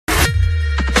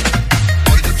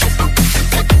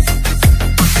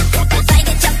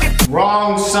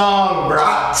Wrong song, bro.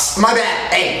 My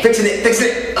bad. Hey, fixing it.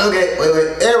 Okay,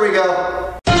 wait. There we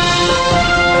go.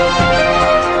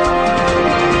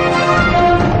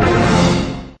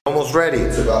 Almost ready.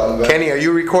 Kenny, are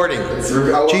you recording?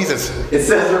 Jesus. It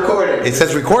says recording. It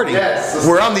says recording? Yes.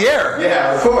 We're on the air.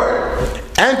 Yeah, record.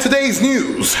 And today's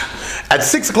news. At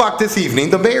 6 o'clock this evening,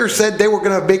 the mayor said they were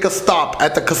going to make a stop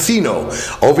at the casino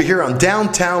over here on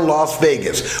downtown Las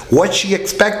Vegas. What's she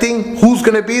expecting? Who's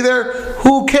going to be there?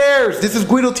 Who cares? This is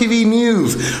Guido TV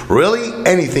News. Really,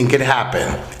 anything can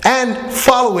happen. And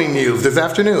following news this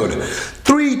afternoon.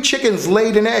 3 chickens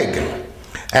laid an egg,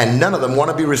 and none of them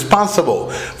want to be responsible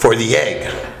for the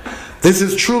egg. This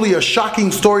is truly a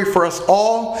shocking story for us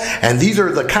all, and these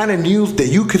are the kind of news that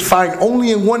you could find only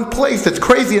in one place that's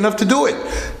crazy enough to do it,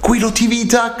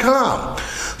 GuidoTV.com.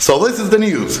 So this is the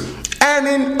news. And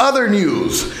in other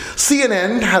news,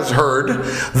 CNN has heard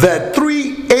that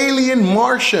 3 alien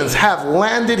Martians have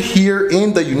landed here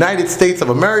in the United States of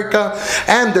America,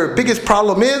 and their biggest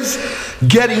problem is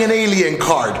getting an alien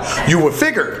card. You would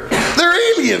figure they're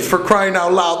aliens, for crying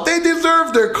out loud. They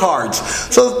deserve their cards.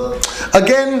 So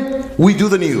again, we do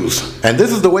the news, and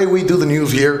this is the way we do the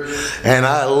news here, and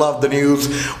I love the news.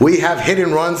 We have hit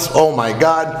and runs. Oh my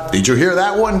God, did you hear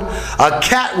that one? A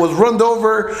cat was run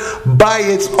over by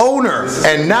its owner,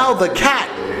 and now the cat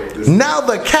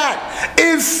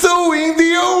is suing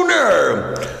the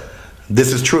owner.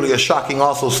 This is truly a shocking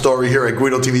also story here at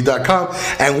GuidoTV.com,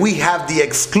 and we have the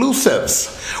exclusives.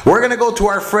 We're going to go to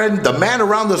our friend, the man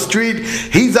around the street.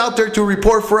 He's out there to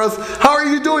report for us. How are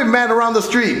you doing, man around the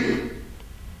street?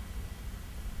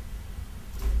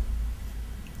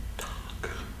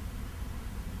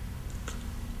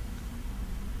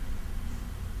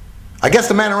 I guess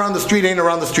the man around the street ain't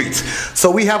around the streets.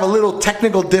 So we have a little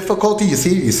technical difficulty. You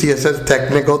see it says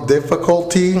technical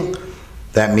difficulty.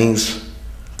 That means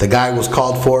the guy was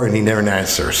called for and he never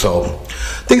answered. So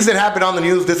things that happen on the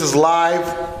news, this is live.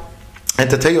 And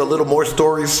to tell you a little more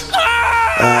stories,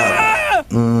 there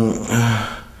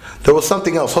was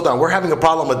something else. Hold on, we're having a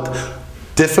problem with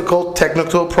difficult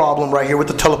technical problem right here with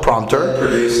the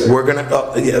teleprompter. We're gonna,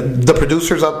 the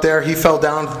producer's up there, he fell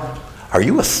down. Are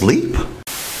you asleep?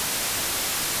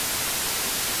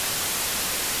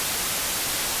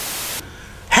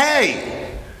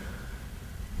 Hey!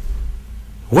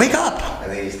 Wake up! I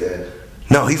think he's dead.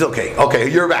 No, he's okay. Okay,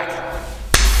 you're back.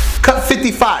 Cut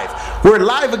 55. We're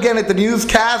live again at the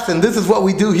newscast, and this is what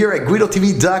we do here at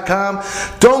GuidoTV.com.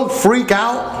 Don't freak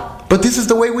out, but this is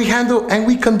the way we handle and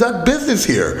we conduct business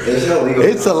here. There's no legal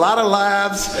it's a lot of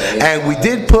laughs, and we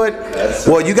did put,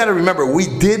 well, you got to remember, we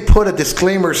did put a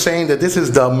disclaimer saying that this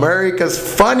is the America's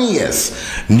funniest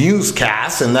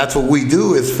newscast, and that's what we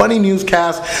do, is funny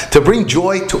newscast to bring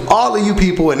joy to all of you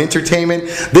people and entertainment.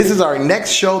 This is our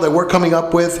next show that we're coming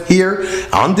up with here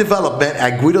on development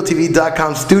at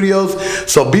GuidoTV.com studios,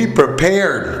 so be prepared.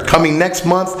 Coming next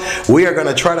month, we are going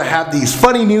to try to have these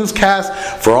funny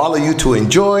newscasts for all of you to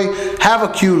enjoy. Have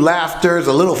a few laughters,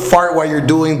 a little fart while you're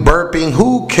doing burping.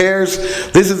 Who cares?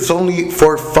 This is only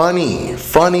for funny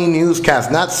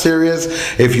newscast, not serious.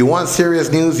 If you want serious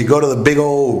news, you go to the big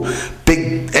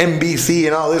NBC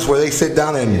and all this where they sit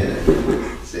down and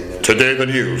today the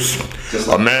news.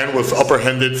 A man was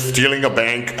apprehended stealing a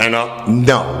bank and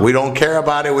no, we don't care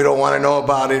about it. We don't want to know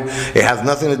about it. It has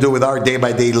nothing to do with our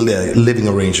day-by-day living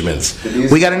arrangements.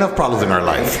 We got enough problems in our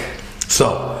life.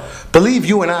 So believe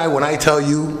you and I when I tell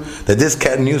you that this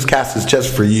newscast is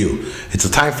just for you. It's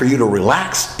a time for you to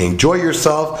relax, enjoy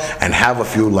yourself, and have a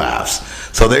few laughs.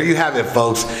 So there you have it,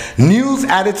 folks. News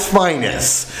at its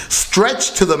finest.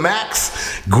 Stretched to the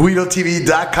max.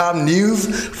 GuidoTV.com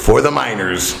news for the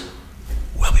miners.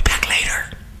 We'll be back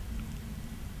later.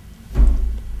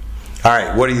 All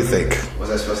right, what do you think? Was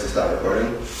I supposed to stop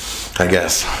recording? I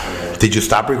guess. Did you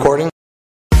stop recording?